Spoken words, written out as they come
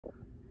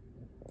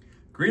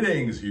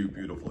Greetings, you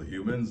beautiful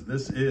humans.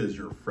 This is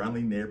your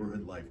friendly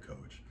neighborhood life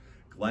coach,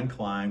 Glenn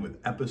Klein, with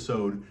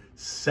episode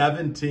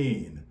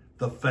 17,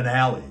 the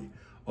finale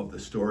of the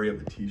story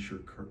of the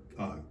t-shirt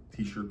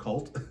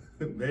cult,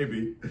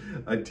 maybe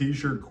a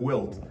t-shirt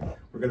quilt.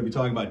 We're going to be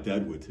talking about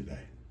Deadwood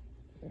today.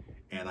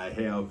 And I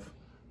have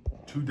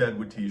two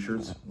Deadwood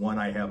t-shirts. One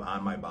I have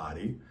on my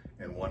body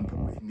and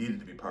one needed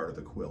to be part of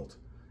the quilt.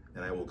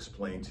 And I will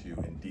explain to you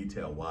in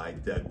detail why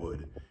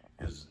Deadwood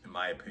is, in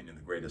my opinion,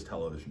 the greatest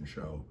television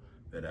show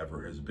that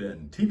ever has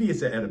been. TV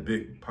has had a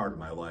big part of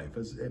my life,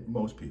 as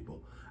most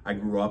people. I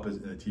grew up in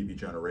a TV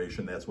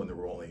generation. That's when there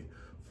were only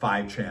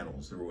 5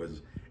 channels. There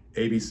was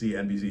ABC,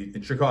 NBC.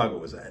 In Chicago,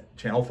 it was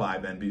Channel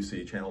 5,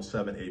 NBC, Channel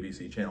 7,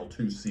 ABC, Channel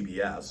 2,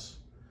 CBS,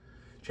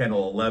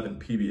 Channel 11,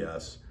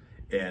 PBS,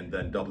 and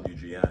then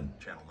WGN,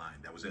 Channel 9.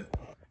 That was it.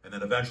 And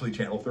then eventually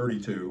Channel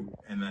 32,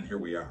 and then here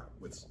we are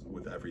with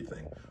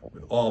everything,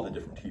 with all the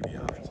different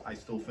TV options. I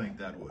still think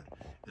Deadwood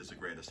is the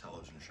greatest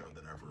television show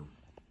that ever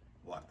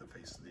walked the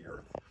face of the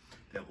earth,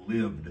 that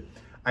lived.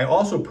 I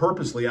also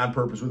purposely, on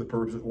purpose, with a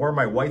purpose, wore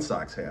my White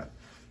Sox hat.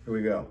 Here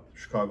we go,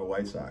 Chicago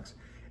White Sox.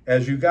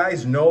 As you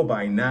guys know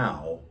by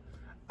now,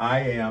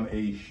 I am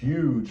a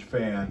huge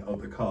fan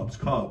of the Cubs.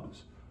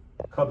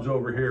 Cubs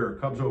over here,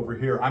 Cubs over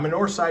here. I'm a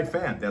Northside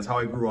fan. That's how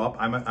I grew up.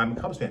 I'm a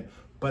Cubs fan.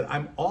 But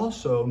I'm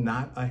also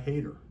not a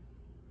hater.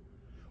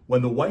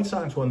 When the White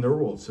Sox won their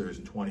World Series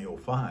in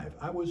 2005,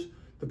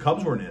 the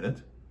Cubs weren't in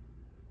it.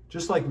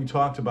 Just like we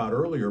talked about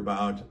earlier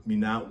about me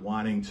not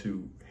wanting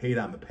to hate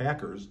on the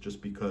Packers just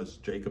because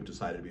Jacob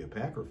decided to be a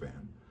Packer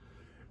fan.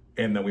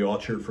 And then we all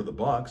cheered for the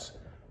Bucks.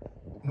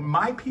 When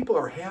my people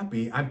are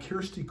happy, I'm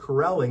Kirsty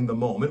Correlling the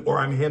moment, or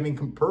I'm having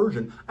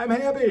compersion, I'm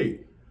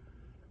happy.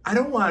 I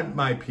don't want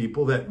my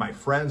people, my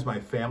friends, my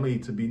family,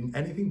 to be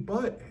anything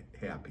but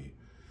happy.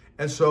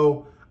 And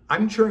so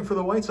I'm cheering for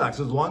the White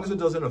Sox as long as it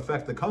doesn't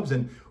affect the Cubs.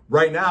 And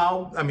right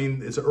now, I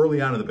mean, it's early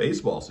on in the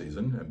baseball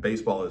season, and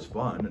baseball is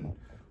fun, and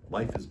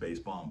life is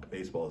baseball, and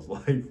baseball is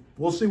life.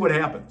 We'll see what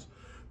happens.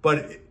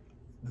 But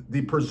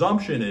the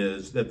presumption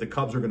is that the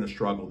Cubs are going to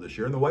struggle this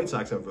year, and the White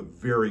Sox have a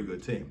very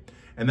good team.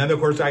 And then, of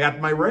course, I got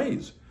my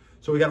Rays.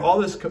 So we got all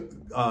this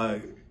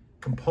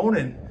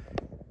component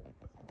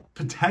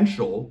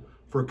potential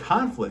for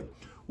conflict.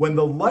 When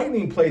the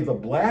Lightning played the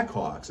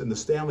Blackhawks in the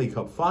Stanley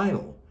Cup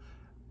final,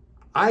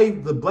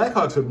 the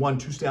Blackhawks had won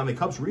 2 Stanley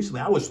Cups recently.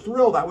 I was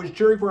thrilled. I was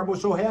cheering for them. I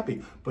was so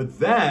happy. But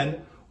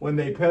then when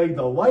they played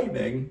the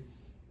Lightning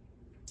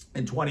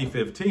in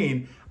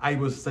 2015, I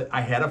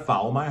had to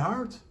follow my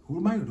heart. Who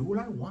would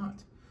I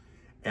want?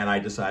 And I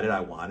decided I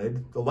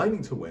wanted the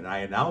Lightning to win. I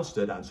announced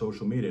it on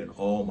social media, and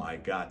oh my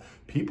God,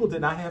 people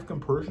did not have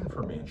compersion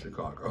for me in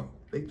Chicago.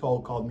 They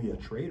called me a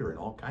traitor and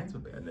all kinds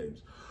of bad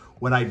names.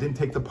 When I didn't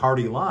take the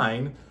party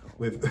line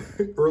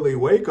with early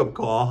wake-up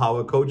call, how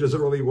a coach's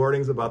early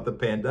warnings about the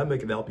pandemic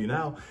can help you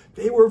now,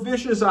 they were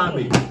vicious on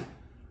me.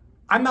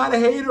 I'm not a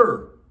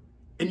hater.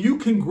 And you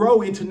can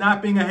grow into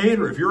not being a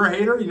hater. If you're a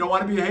hater, you don't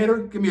want to be a hater,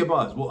 give me a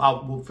buzz.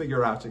 We'll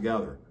figure it out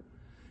together.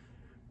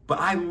 But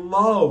I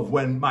love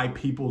when my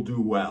people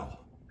do well.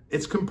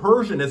 It's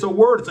compersion. It's a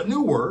word. It's a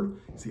new word.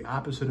 It's the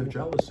opposite of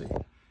jealousy.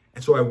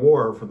 And so I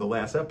wore, for the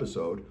last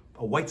episode,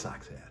 a White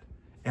Sox hat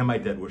and my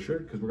Deadwood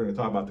shirt, because we're going to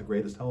talk about the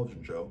greatest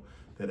television show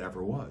that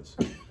ever was.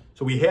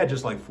 So we had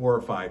just like 4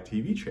 or 5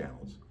 TV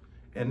channels,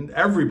 and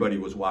everybody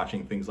was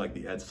watching things like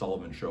the Ed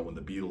Sullivan Show when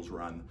the Beatles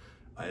were on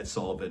Ed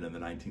Sullivan in the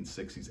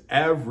 1960s.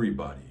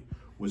 Everybody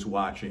was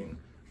watching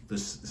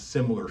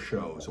similar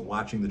shows and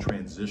watching the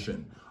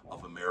transition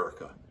of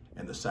America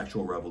and the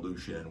sexual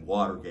revolution and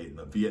Watergate and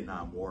the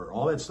Vietnam War,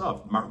 all that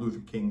stuff. Martin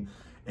Luther King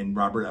and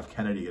Robert F.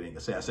 Kennedy getting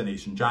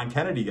assassination, John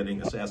Kennedy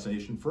getting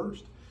assassinated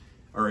first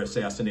in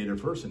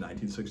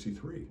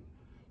 1963.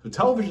 So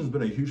television's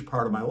been a huge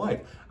part of my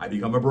life. I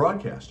become a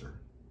broadcaster,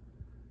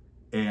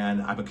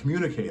 and I'm a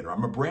communicator.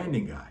 I'm a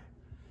branding guy.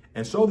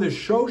 And so this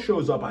show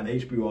shows up on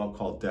HBO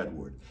called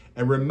Deadwood.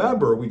 And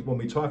remember, when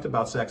we talked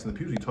about Sex and the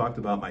Pews, we talked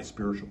about my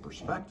spiritual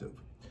perspective.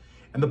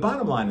 And the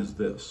bottom line is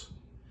this,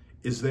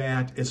 is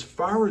that as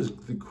far as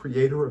the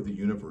creator of the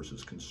universe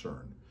is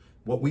concerned,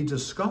 what we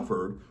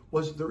discovered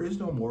was there is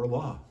no more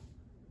law.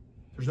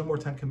 There's no more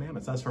 10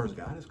 commandments, not as far as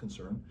God is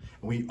concerned.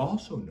 And we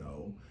also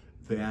know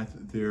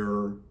that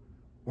there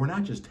were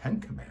not just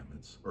 10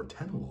 commandments or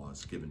 10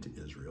 laws given to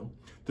Israel.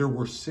 There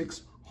were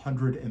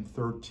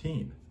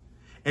 613.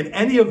 And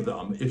any of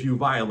them, if you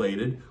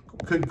violated,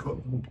 could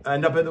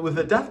end up with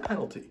a death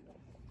penalty.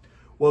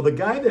 Well, the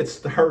guy that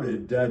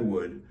started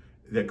Deadwood,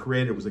 that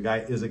created,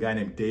 is a guy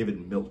named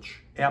David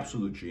Milch,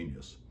 absolute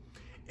genius.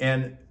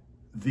 And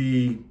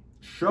the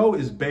show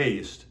is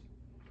based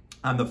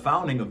on the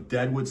founding of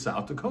Deadwood,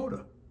 South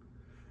Dakota.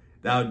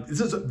 Now,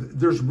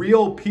 there's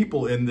real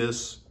people in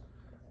this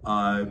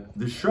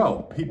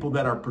show, people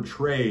that are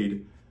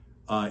portrayed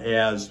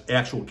as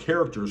actual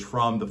characters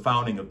from the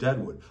founding of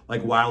Deadwood,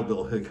 like Wild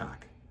Bill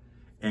Hickok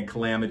and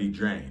Calamity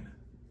Jane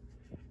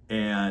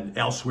and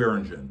Al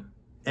Swearingen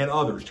and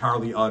others,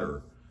 Charlie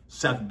Utter,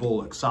 Seth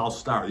Bullock, Sal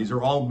Starr. These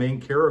are all main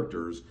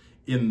characters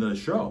in the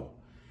show.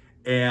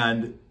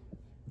 And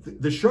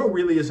The show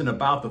really isn't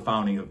about the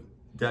founding of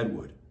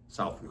Deadwood,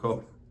 South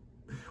Dakota,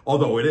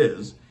 although it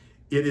is.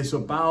 It is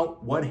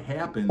about what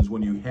happens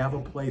when you have a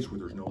place where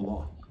there's no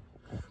law.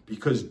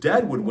 Because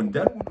Deadwood, when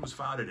Deadwood was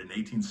founded in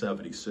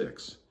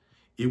 1876,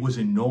 it was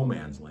in no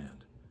man's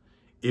land.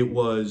 It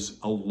was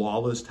a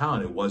lawless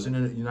town. It wasn't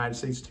in United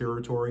States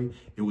territory.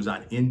 It was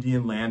on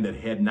Indian land that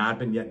had not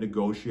been yet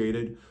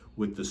negotiated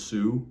with the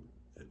Sioux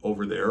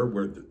over there,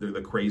 where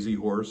the Crazy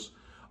Horse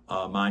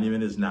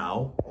monument is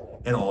now,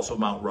 and also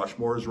Mount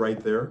Rushmore is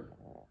right there.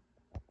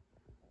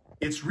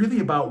 It's really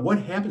about what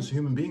happens to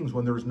human beings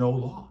when there's no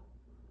law,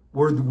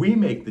 where we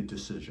make the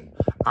decision.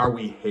 Are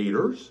we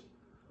haters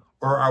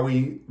or are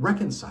we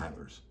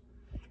reconcilers?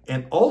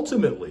 And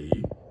ultimately,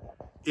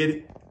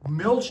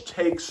 Milch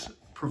takes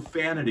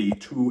profanity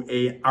to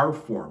an art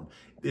form.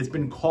 It's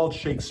been called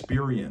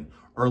Shakespearean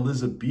or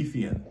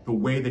Elizabethan, the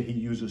way that he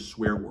uses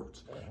swear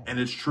words. And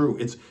it's true.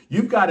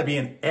 You've got to be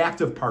an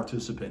active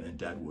participant in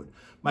Deadwood.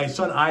 My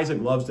son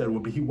Isaac loves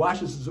Deadwood, but he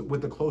watches this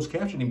with the closed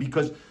captioning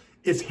because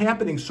it's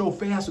happening so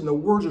fast and the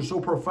words are so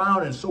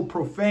profound and so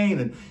profane,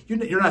 and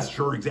you're not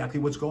sure exactly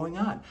what's going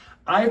on.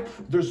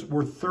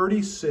 We're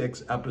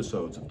 36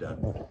 episodes of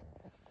Deadwood.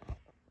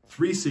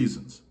 3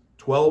 seasons,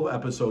 12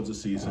 episodes a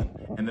season,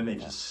 and then they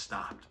just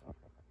stopped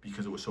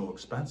because it was so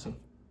expensive.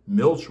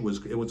 Milch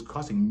it was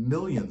costing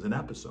millions an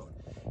episode.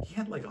 He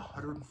had like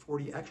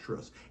 140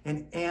 extras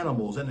and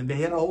animals, and they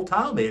had a whole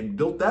town. They had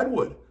built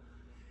Deadwood.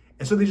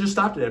 And so they just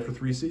stopped it after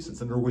 3 seasons,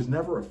 and there was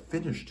never a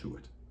finish to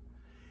it.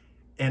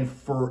 And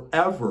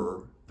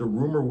forever, the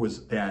rumor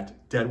was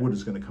that Deadwood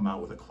is going to come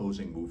out with a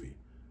closing movie.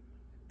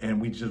 And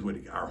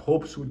our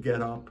hopes would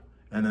get up,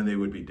 and then they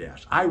would be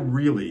dashed. I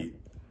really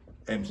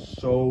am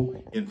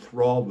so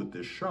enthralled with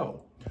this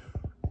show.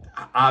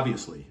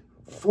 Obviously,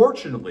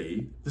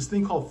 fortunately, this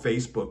thing called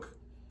Facebook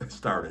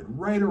started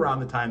right around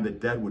the time that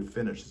Deadwood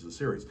finished as a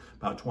series,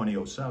 about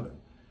 2007.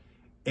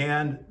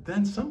 And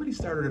then somebody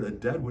started a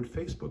Deadwood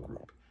Facebook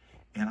group.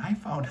 And I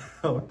found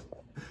out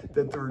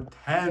that there are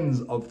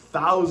tens of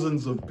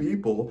thousands of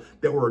people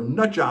that were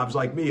nut jobs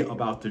like me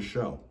about this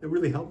show. It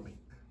really helped me.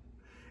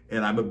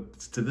 And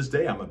to this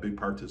day, I'm a big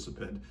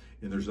participant.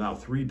 And there's now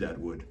 3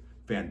 Deadwood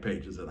fan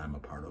pages that I'm a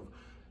part of.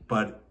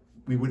 But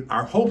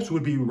our hopes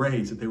would be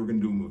raised that they were going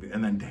to do a movie,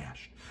 and then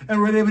dashed.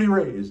 And they would be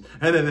raised,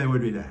 and then they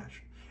would be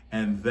dashed.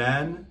 And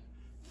then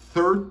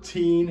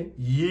 13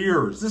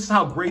 years. This is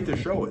how great the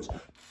show is.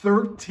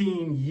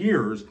 13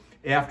 years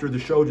after the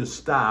show just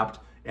stopped,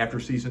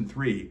 after season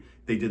 3,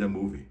 they did a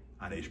movie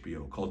on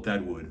HBO called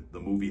Deadwood, the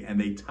movie, and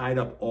they tied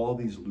up all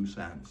these loose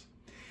ends.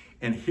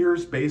 And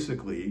here's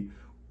basically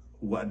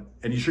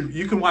and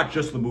you can watch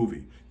just the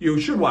movie. You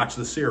should watch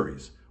the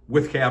series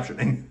with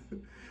captioning.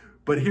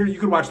 But here you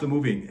can watch the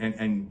movie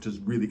and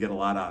just really get a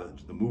lot out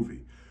of the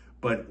movie.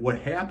 But what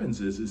happens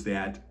is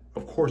that,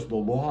 of course, the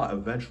law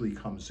eventually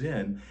comes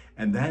in,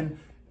 and then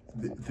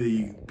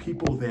the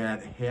people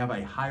that have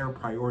a higher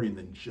priority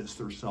than just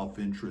their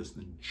self-interest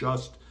and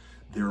just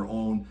their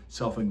own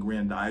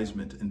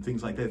self-aggrandizement and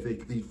things like that,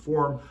 they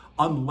form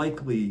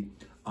unlikely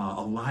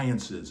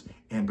alliances.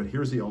 But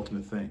here's the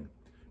ultimate thing.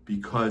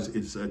 Because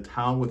it's a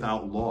town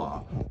without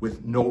law,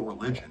 with no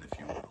religion, if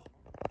you will,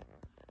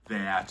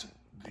 that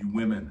the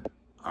women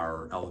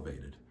are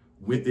elevated.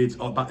 It's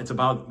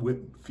about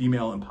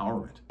female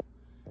empowerment,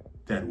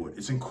 Deadwood.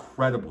 It's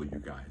incredible,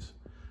 you guys.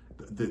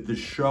 The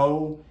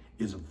show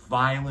is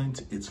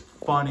violent, it's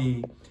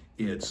funny,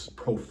 it's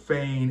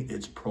profane,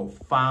 it's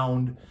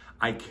profound.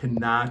 I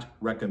cannot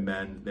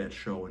recommend that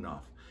show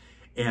enough.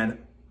 And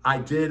I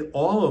did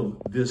all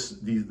of the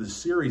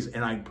series,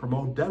 and I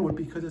promote Deadwood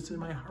because it's in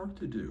my heart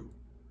to do.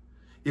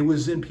 It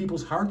was in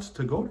people's hearts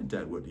to go to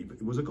Deadwood.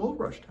 It was a gold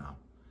rush town.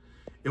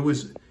 It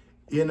was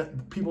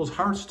in people's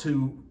hearts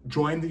to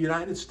join the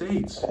United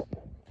States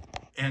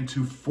and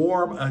to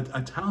form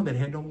a town that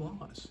had no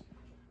laws.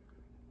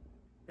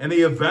 And they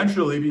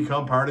eventually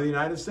become part of the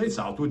United States,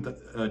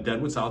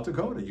 Deadwood, South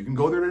Dakota. You can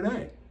go there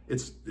today.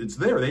 It's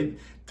there.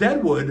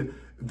 Deadwood,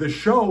 the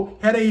show,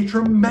 had a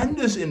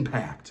tremendous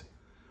impact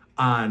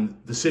on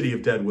the city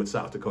of Deadwood,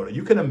 South Dakota.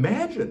 You can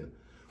imagine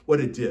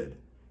what it did.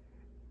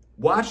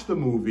 Watch the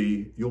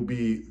movie. You'll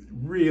be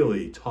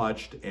really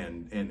touched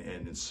and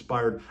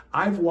inspired.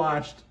 I've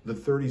watched the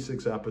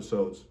 36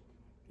 episodes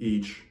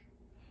each,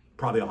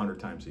 probably 100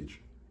 times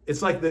each.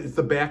 It's like it's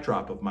the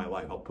backdrop of my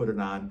life. I'll put it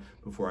on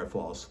before I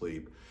fall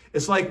asleep.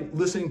 It's like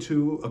listening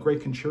to a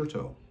great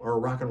concerto or a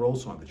rock and roll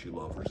song that you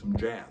love or some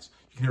jazz.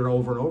 You can hear it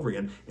over and over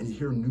again, and you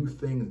hear new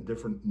things and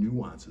different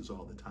nuances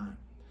all the time.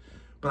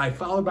 But I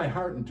followed my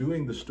heart in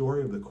doing the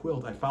story of the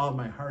quilt. I followed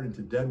my heart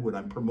into Deadwood.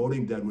 I'm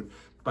promoting Deadwood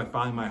by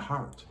following my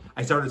heart.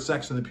 I started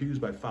Sex in the Pews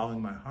by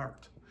following my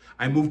heart.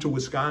 I moved to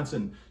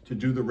Wisconsin to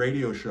do the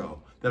radio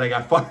show that I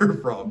got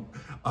fired from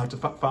to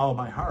follow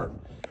my heart.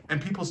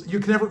 And people say, you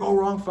can never go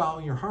wrong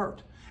following your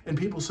heart. And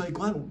people say,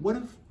 Glenn, what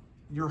if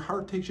your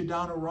heart takes you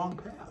down a wrong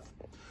path?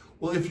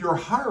 Well, if your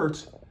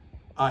heart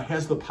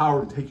has the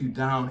power to take you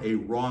down a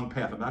wrong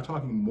path, I'm not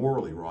talking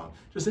morally wrong,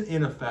 just an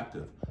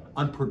ineffective,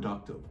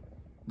 unproductive,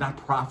 not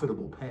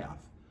profitable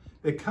path,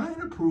 it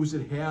kind of proves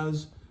it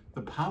has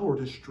the power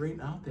to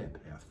straighten out that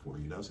path for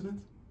you, doesn't it?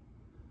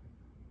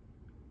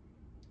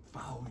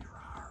 Follow your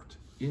heart.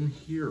 In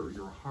here,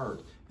 your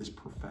heart is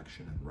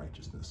perfection and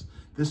righteousness.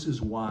 This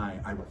is why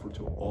I refer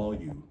to all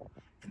you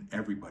and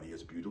everybody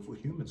as beautiful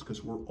humans,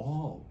 because we're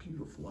all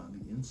beautiful on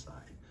the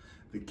inside.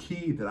 The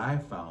key that I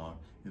found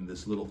in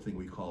this little thing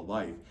we call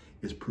life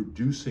is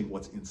producing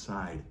what's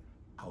inside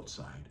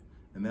outside.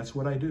 And that's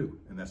what I do.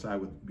 And that's I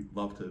would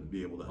love to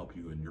be able to help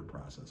you in your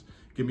process.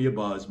 Give me a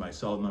buzz. My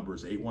cell number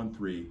is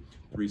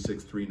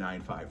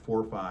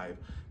 813-363-9545.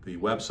 The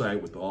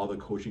website with all the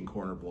Coaching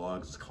Corner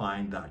blogs is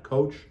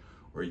klein.coach,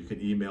 or you can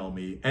email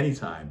me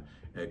anytime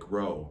at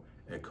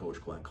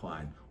grow@CoachGlennKlein.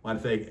 I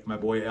want to thank my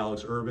boy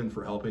Alex Irvin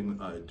for helping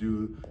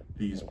do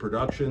these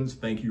productions.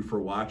 Thank you for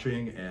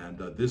watching. And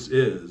this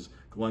is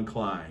Glenn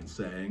Klein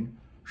saying,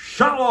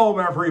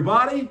 Shalom,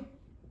 everybody.